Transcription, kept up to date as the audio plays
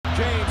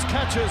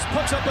catches,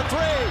 puts up a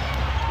three.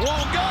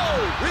 Won't go.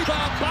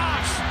 Rebound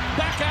Bosch.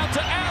 Back out to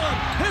Allen.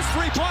 His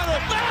three-pointer.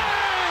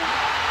 Bang!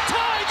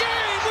 Tie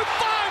game with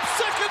 5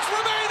 seconds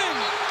remaining.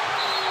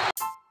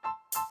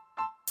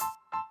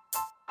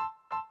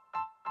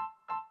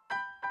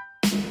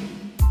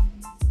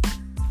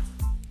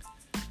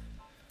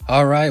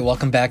 All right,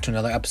 welcome back to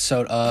another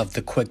episode of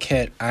The Quick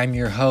Hit. I'm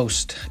your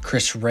host,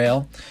 Chris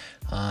Rail.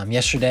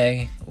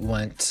 Yesterday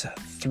went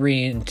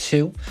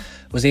 3-2.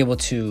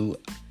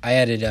 I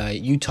added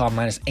Utah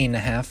minus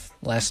 8.5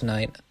 last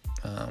night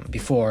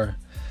before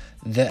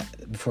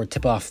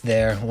tip-off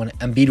there when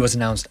Embiid was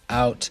announced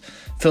out.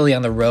 Philly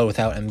on the road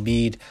without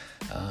Embiid,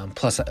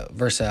 plus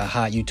versus a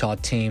hot Utah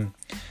team.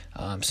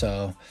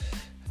 So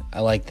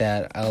I like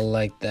that.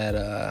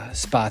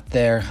 Spot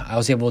there. I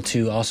was able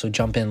to also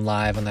jump in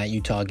live on that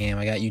Utah game.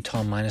 I got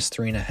Utah minus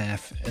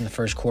 3.5 in the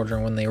first quarter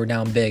when they were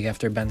down big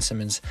after Ben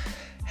Simmons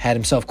had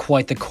himself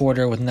quite the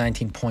quarter with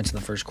 19 points in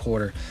the first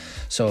quarter.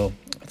 So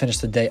I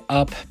finished the day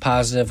up,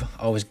 positive,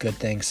 always good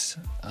things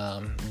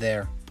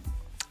there.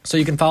 So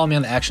you can follow me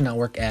on the Action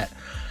Network at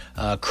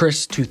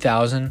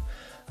Chris2000.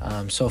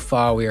 So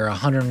far we are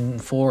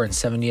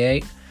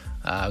 104-78. We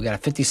got a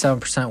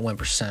 57% win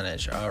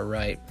percentage. All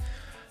right.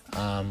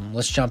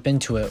 Let's jump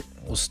into it.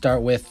 We'll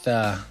start with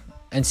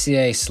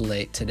NCAA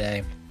slate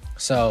today.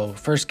 So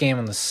first game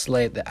on the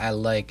slate that I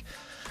like,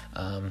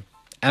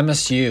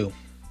 MSU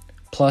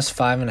plus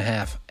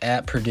 5.5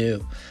 at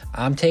Purdue.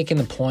 I'm taking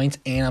the points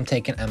and I'm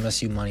taking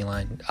MSU money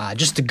line.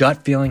 Just a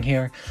gut feeling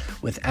here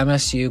with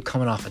MSU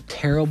coming off a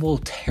terrible,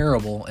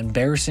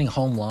 embarrassing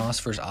home loss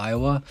versus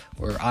Iowa,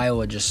 where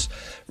Iowa just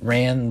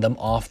ran them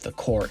off the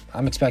court.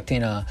 I'm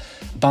expecting a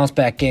bounce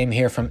back game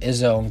here from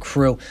Izzo and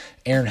crew.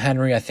 Aaron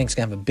Henry, I think, is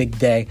going to have a big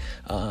day.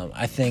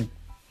 I think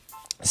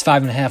this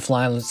 5.5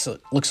 line looks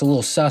a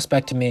little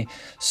suspect to me,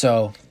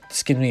 so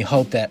this gives me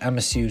hope that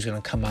MSU is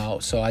going to come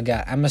out. So I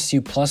got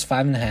MSU plus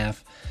 5.5,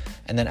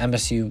 and then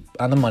MSU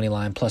on the money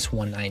line plus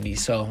 190.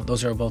 So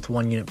those are both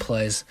one-unit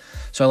plays.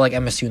 So I like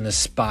MSU in this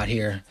spot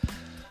here.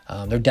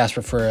 They're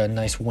desperate for a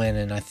nice win,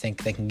 and I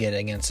think they can get it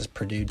against this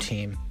Purdue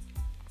team.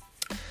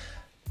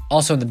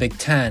 Also in the Big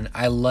Ten,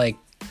 I like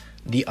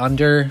the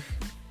under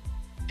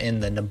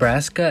in the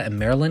Nebraska and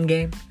Maryland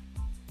game.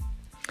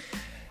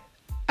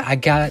 I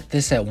got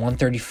this at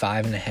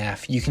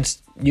 135.5.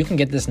 You can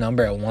get this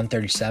number at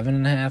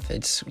 137.5.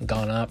 It's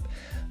gone up.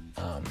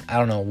 I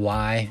don't know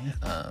why.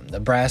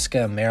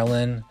 Nebraska and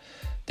Maryland,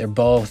 they're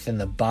both in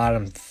the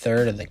bottom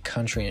third of the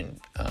country in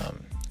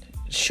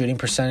shooting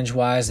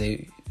percentage-wise.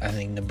 I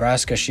think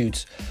Nebraska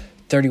shoots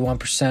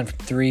 31% from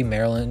three.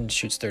 Maryland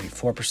shoots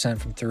 34%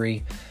 from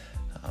three.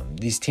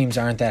 These teams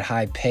aren't that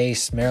high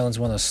pace. Maryland's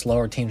one of the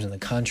slower teams in the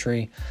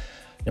country.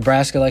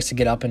 Nebraska likes to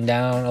get up and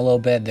down a little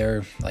bit.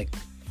 They're like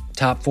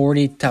top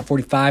 40, top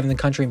 45 in the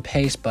country in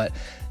pace, but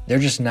they're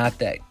just not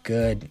that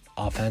good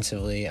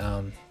offensively.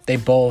 They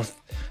both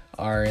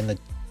are in the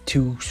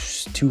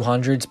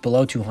 200s,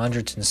 below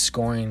 200s in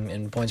scoring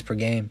and points per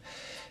game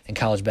in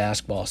college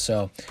basketball.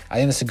 So I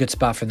think this is a good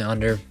spot for the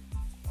under.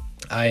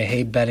 I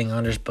hate betting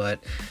unders,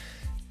 but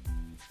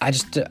I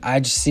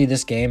just see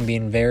this game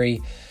being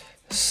very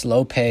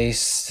slow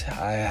paced.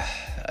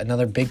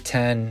 Another Big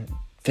Ten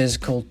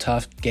physical,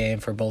 tough game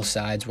for both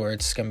sides where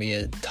it's going to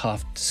be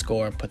tough to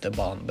score and put the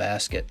ball in the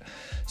basket.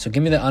 So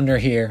give me the under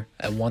here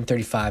at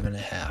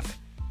 135.5.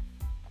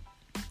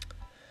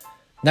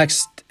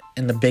 Next,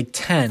 in the Big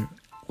Ten,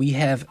 we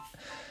have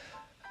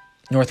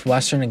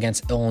Northwestern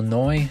against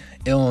Illinois.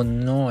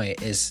 Illinois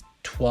is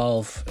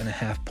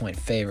 12.5-point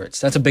favorites.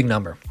 That's a big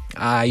number.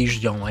 I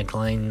usually don't like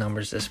laying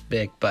numbers this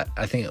big, but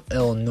I think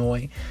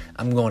Illinois,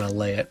 I'm going to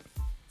lay it.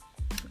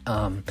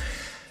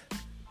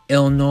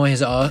 Illinois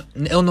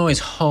is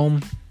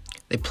home.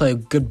 They play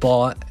good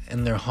ball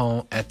in their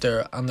home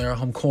on their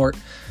home court.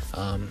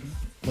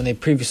 When they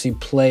previously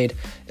played,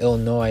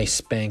 Illinois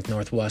spanked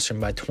Northwestern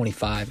by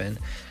 25, and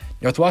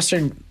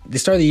Northwestern, they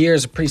started the year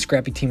as a pretty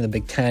scrappy team in the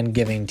Big Ten,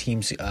 giving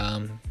teams.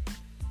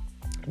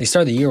 They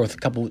started the year with a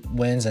couple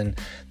wins, and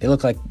they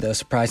look like the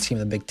surprise team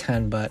in the Big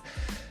Ten. But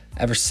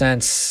ever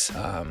since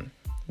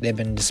they've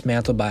been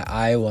dismantled by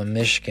Iowa and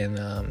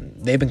Michigan,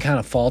 they've been kind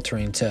of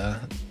faltering to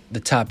the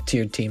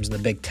top-tier teams in the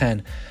Big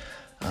Ten,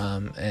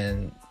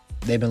 and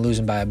they've been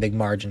losing by a big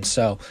margin.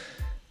 So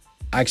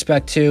I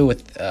expect to,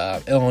 with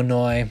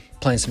Illinois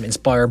playing some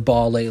inspired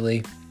ball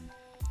lately,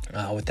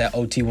 with that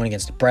OT win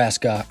against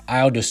Nebraska.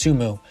 Ayo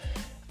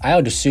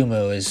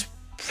Dosunmu is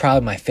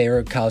probably my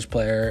favorite college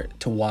player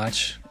to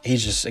watch.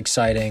 He's just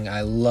exciting.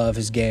 I love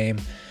his game.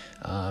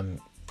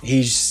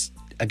 He's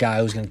a guy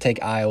who's going to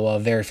take Iowa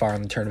very far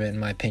in the tournament, in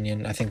my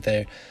opinion. I think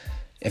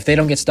if they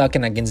don't get stuck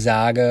in a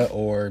Gonzaga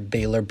or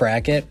Baylor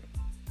bracket,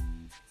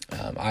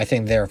 I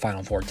think they're a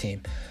Final Four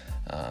team.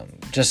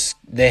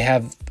 They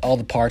have all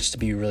the parts to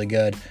be really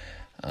good.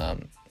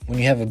 When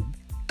you have a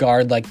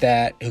guard like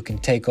that who can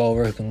take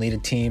over, who can lead a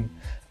team,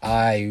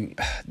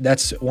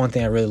 that's one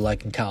thing I really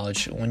like in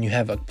college. When you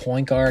have a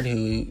point guard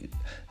who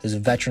is a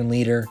veteran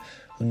leader,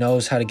 who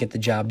knows how to get the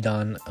job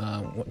done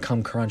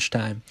come crunch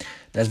time,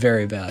 that's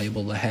very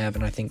valuable to have.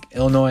 And I think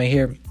Illinois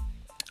here,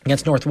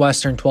 Against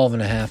Northwestern,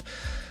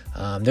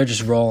 12.5. They're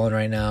just rolling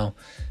right now,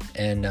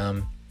 and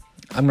I'm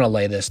going to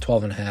lay this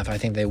 12.5. I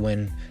think they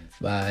win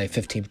by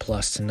 15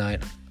 plus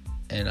tonight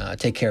and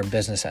take care of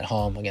business at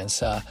home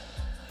against a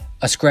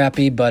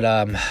scrappy but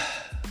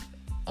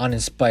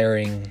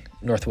uninspiring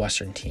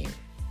Northwestern team.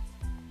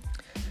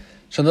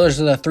 So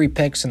those are the 3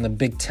 picks in the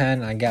Big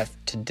Ten I got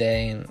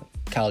today in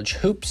college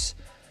hoops.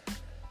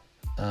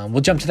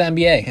 We'll jump to the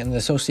NBA and the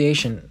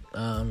association.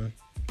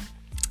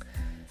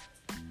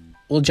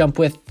 We'll start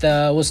with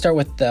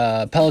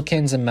the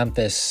Pelicans and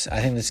Memphis.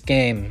 I think this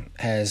game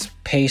has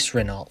pace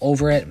written all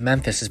over it.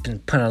 Memphis has been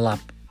putting a lot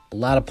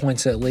of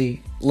points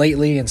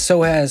lately, and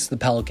so has the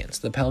Pelicans.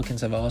 The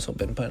Pelicans have also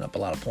been putting up a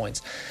lot of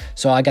points.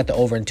 So I got the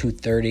over in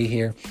 230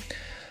 here.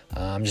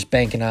 I'm just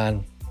banking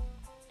on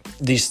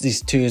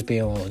these twos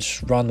being able to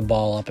just run the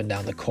ball up and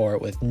down the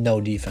court with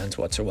no defense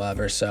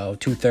whatsoever. So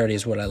 230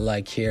 is what I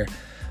like here.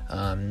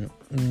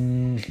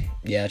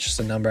 It's just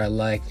a number I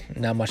like.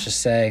 Not much to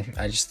say.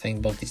 I just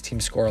think both these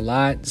teams score a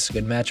lot. It's a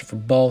good matchup for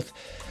both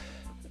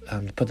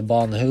to put the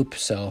ball in the hoop.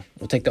 So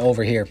we'll take the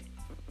over here.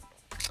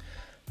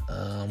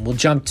 We'll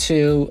jump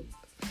to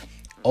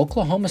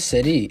Oklahoma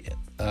City.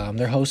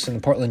 They're hosting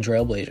the Portland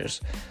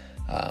Trailblazers.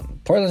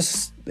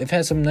 They've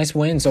had some nice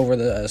wins over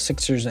the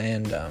Sixers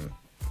and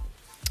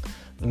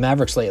the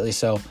Mavericks lately.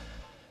 So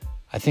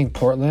I think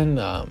Portland,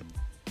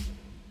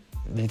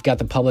 they've got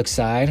the public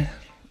side.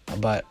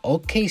 But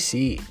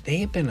OKC,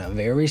 they've been a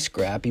very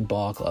scrappy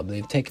ball club.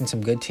 They've taken some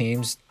good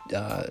teams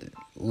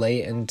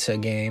late into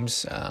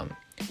games.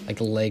 Like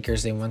the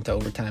Lakers, they went to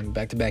overtime,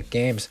 back-to-back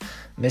games,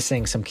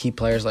 missing some key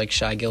players like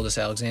Shai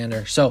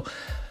Gilgeous-Alexander. So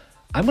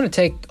I'm going to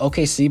take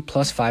OKC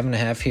plus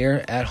 5.5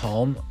 here at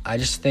home. I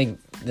just think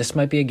this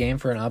might be a game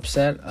for an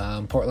upset.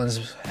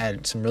 Portland's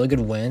had some really good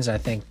wins. I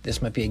think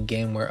this might be a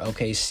game where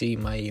OKC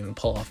might even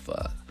pull off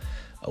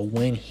a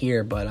win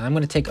here. But I'm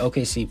going to take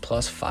OKC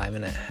plus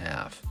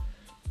 5.5.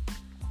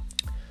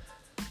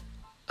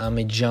 I'm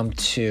going to jump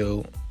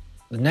to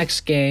the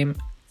next game.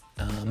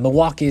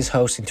 Milwaukee is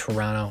hosting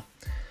Toronto.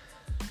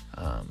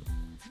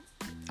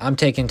 I'm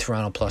taking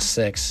Toronto plus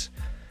 6.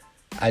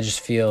 I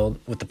just feel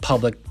with the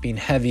public being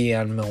heavy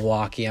on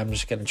Milwaukee, I'm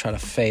just going to try to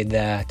fade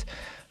that.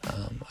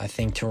 I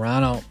think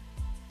Toronto,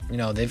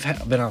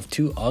 they've been off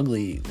 2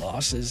 ugly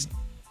losses.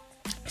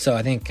 So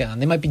I think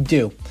they might be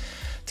due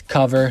to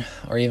cover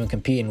or even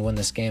compete and win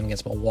this game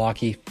against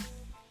Milwaukee.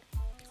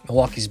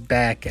 Milwaukee's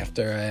back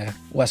after a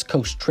West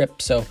Coast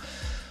trip, so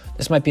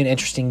this might be an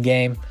interesting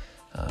game,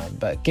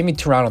 but give me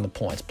Toronto on the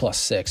points, plus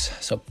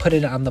 6. So put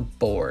it on the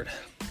board.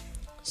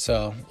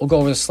 So we'll go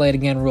over the slate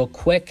again real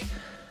quick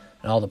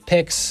and all the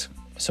picks.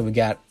 So we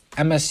got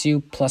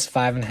MSU plus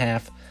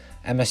 5.5,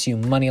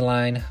 MSU money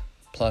line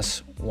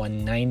plus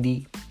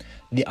 190,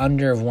 the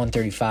under of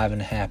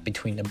 135.5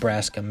 between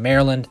Nebraska and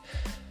Maryland.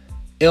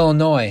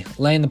 Illinois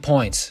laying the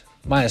points,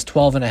 minus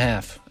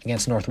 12.5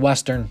 against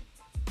Northwestern.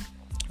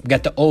 We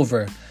got the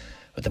over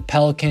with the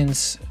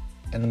Pelicans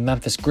and the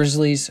Memphis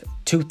Grizzlies,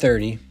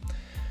 230.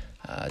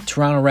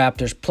 Toronto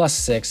Raptors plus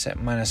 6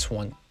 at minus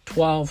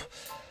 112.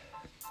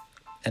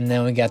 And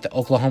then we got the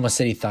Oklahoma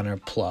City Thunder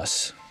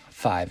plus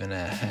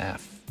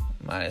 5.5,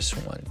 minus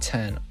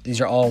 110. These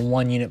are all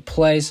 1-unit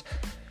plays.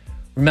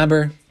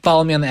 Remember,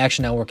 follow me on the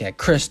Action Network at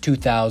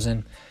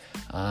Chris2000.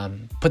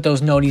 Put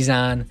those noties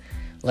on,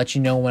 let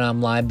you know when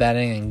I'm live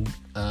betting,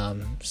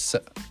 and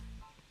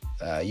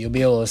you'll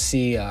be able to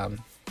see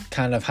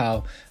kind of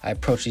how I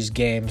approach these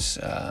games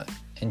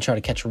and try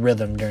to catch a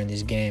rhythm during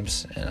these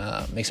games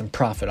and make some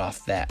profit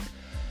off that.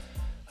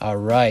 All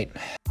right.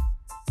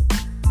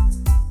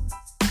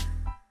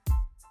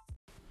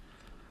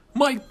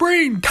 Mike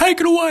Breen,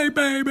 take it away,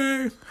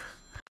 baby.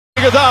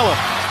 Iguodala.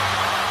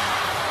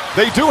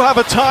 They do have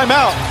a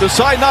timeout.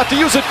 Decide not to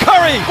use it.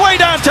 Curry, way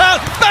downtown.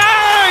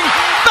 Bang!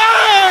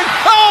 Bang!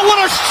 Oh,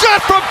 what a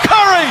shot from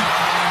Curry!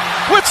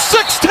 With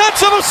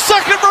 0.6 of a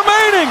second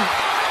remaining.